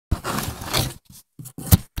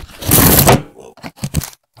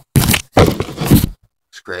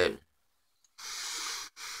Democrat.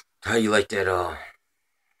 How you like that?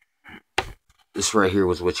 This right here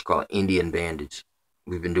was what you call Indian bandage.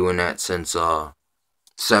 We've been doing that since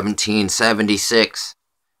 1776.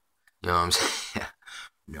 You know what I'm saying?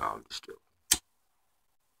 No, I'm just joking.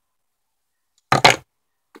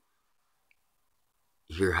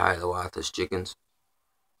 You hear Hiawatha's chickens?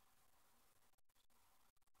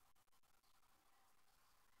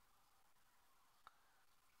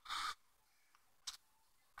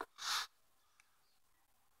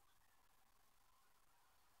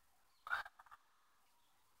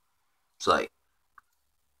 It's like,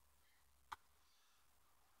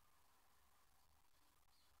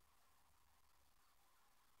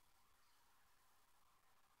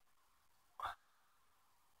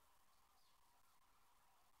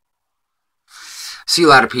 see, a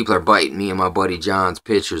lot of people are biting me and my buddy John's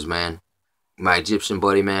pictures, man. My Egyptian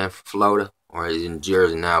buddy, man, from Florida, or he's in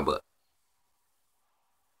Jersey now, but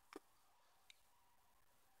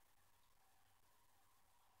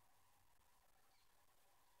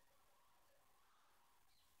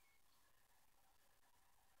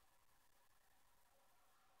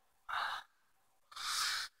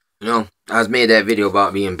I was made that video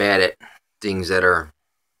about being bad at things that are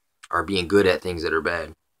being good at things that are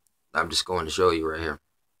bad. I'm just going to show you right here.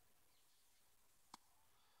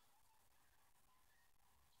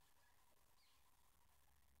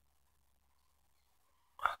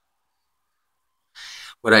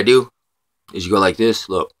 What I do is you go like this.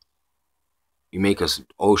 Look, you make a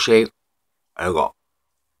O shape. I go.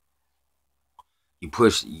 You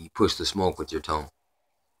push the smoke with your tongue.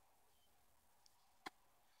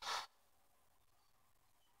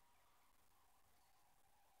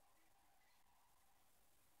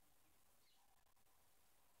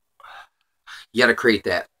 You got to create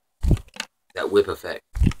that whip effect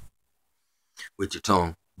with your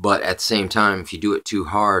tongue. But at the same time, if you do it too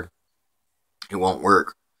hard, it won't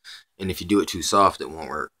work. And if you do it too soft, it won't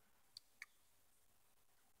work.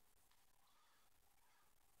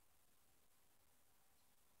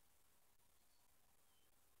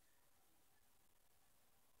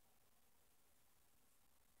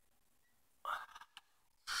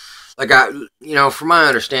 From my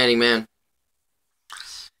understanding, man,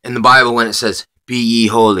 in the Bible when it says, "Be ye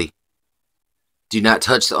holy, do not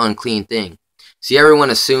touch the unclean thing." See, everyone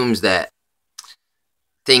assumes that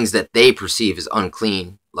things that they perceive as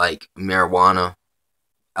unclean, like marijuana,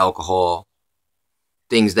 alcohol,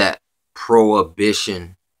 things that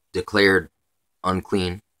prohibition declared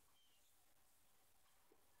unclean.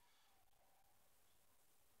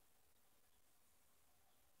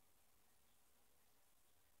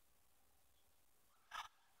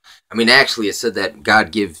 I mean, actually, it said that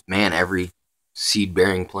God gives man every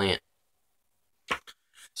seed-bearing plant.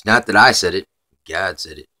 It's not that I said it. God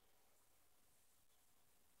said it.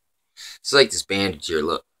 It's like this bandage here,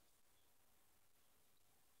 look.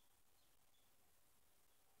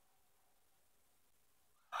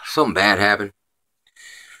 Something bad happened.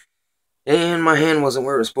 And my hand wasn't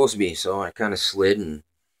where it was supposed to be, so I kind of slid and,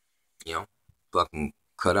 you know, fucking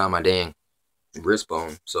cut on my dang wrist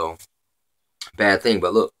bone. So, bad thing,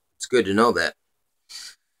 but look, it's good to know that.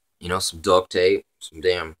 Some duct tape, some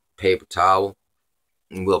damn paper towel,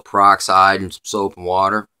 and a little peroxide and some soap and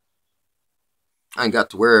water. I ain't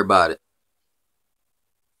got to worry about it.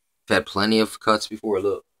 I've had plenty of cuts before.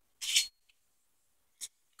 Look,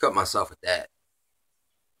 cut myself with that.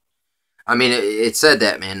 I mean, it said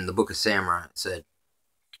that, man, in the Book of Samurai. It said,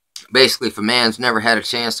 basically, if a man's never had a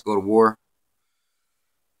chance to go to war,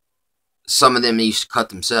 some of them used to cut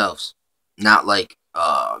themselves. Not like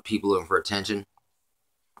people looking for attention.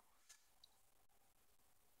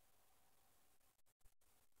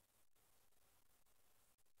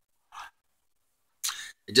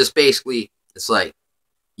 It just basically, it's like,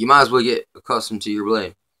 you might as well get accustomed to your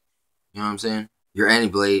blade. You know what I'm saying? Your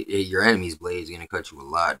enemy's blade is gonna cut you a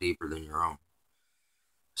lot deeper than your own.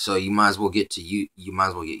 So you might as well get to you might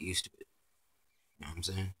as well get used to it. You know what I'm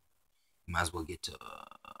saying? You might as well get to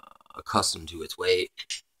accustomed to its weight.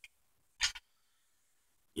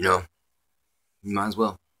 You know, you might as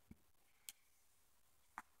well.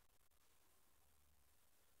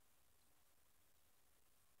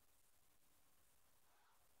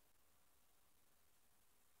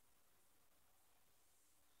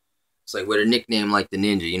 It's like with a nickname like the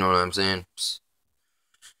Ninja. You know what I'm saying? Psst,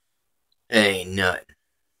 it ain't nothing.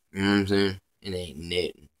 You know what I'm saying? It ain't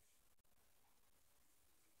nothing.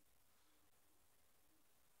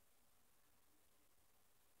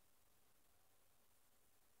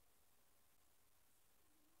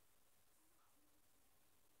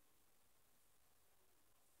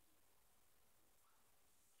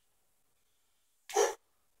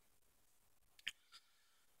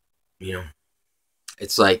 You know,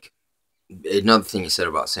 it's like another thing you said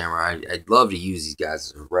about samurai. I'd love to use these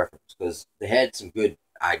guys as a reference because they had some good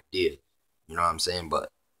ideas. You know what I'm saying? But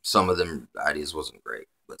some of them ideas wasn't great,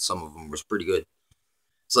 but some of them was pretty good.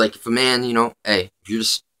 It's like if a man, hey, if you're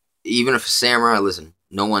just even if a samurai, listen,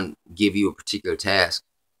 no one give you a particular task,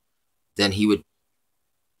 then he would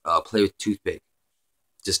play with toothpick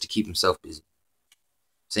just to keep himself busy.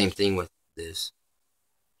 Same thing with this.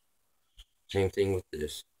 Same thing with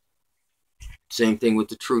this. Same thing with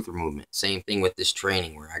the truther movement. Same thing with this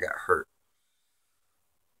training where I got hurt.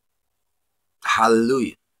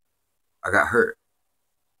 Hallelujah. I got hurt.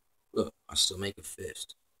 Look, I still make a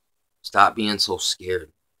fist. Stop being so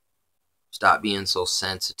scared. Stop being so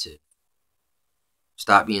sensitive.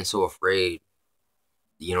 Stop being so afraid.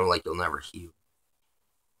 Like you'll never heal.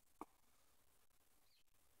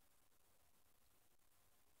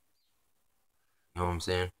 You know what I'm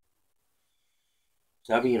saying?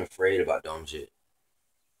 Stop being afraid about dumb shit.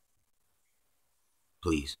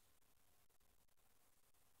 Please.